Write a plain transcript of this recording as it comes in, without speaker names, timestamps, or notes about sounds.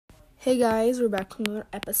Hey guys, we're back with another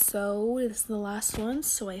episode. This is the last one,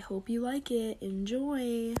 so I hope you like it.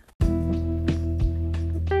 Enjoy!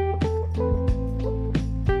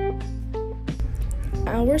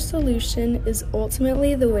 Our solution is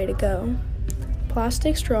ultimately the way to go.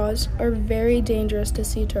 Plastic straws are very dangerous to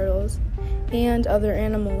sea turtles and other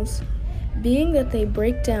animals, being that they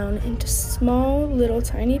break down into small, little,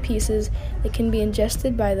 tiny pieces that can be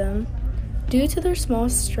ingested by them. Due to their small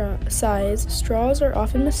size, straws are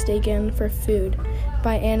often mistaken for food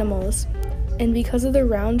by animals, and because of their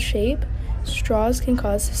round shape, straws can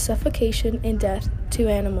cause suffocation and death to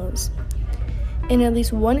animals. In at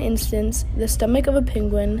least one instance, the stomach of a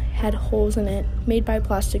penguin had holes in it made by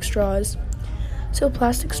plastic straws, so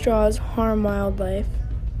plastic straws harm wildlife.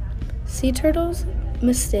 Sea turtles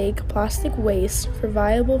mistake plastic waste for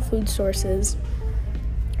viable food sources,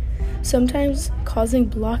 sometimes causing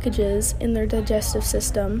blockages in their digestive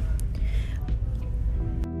system.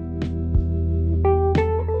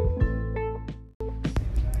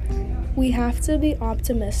 We have to be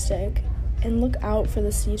optimistic and look out for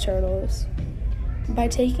the sea turtles. By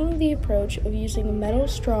taking the approach of using metal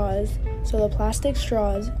straws so the plastic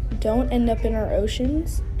straws don't end up in our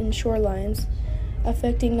oceans and shorelines,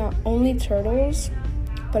 affecting not only turtles,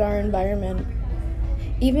 but our environment.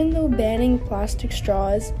 Even though banning plastic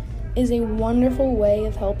straws is a wonderful way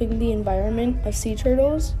of helping the environment of sea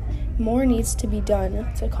turtles, more needs to be done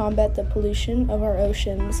to combat the pollution of our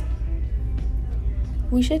oceans.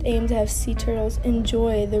 We should aim to have sea turtles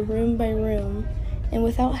enjoy the room by room and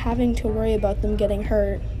without having to worry about them getting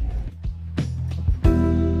hurt.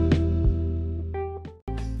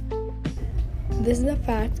 This is a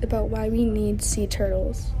fact about why we need sea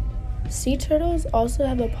turtles. Sea turtles also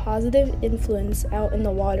have a positive influence out in the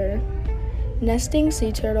water. Nesting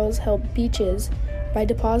sea turtles help beaches by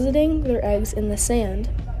depositing their eggs in the sand.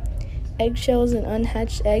 Eggshells and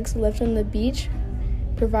unhatched eggs left on the beach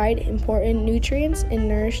provide important nutrients and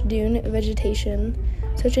nourish dune vegetation,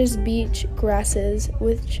 such as beach grasses,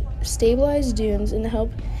 which stabilize dunes and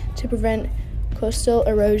help to prevent coastal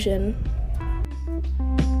erosion.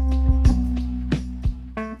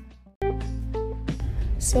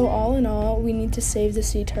 So all in all, we need to save the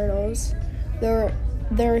sea turtles.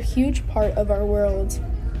 They're a huge part of our world.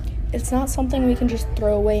 It's not something we can just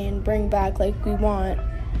throw away and bring back like we want.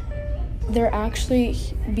 They're actually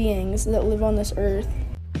beings that live on this earth.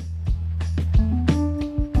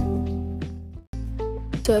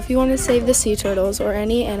 So if you want to save the sea turtles or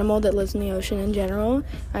any animal that lives in the ocean in general,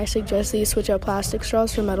 I suggest that you switch out plastic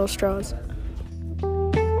straws for metal straws.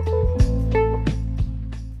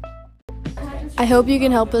 I hope you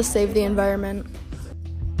can help us save the environment.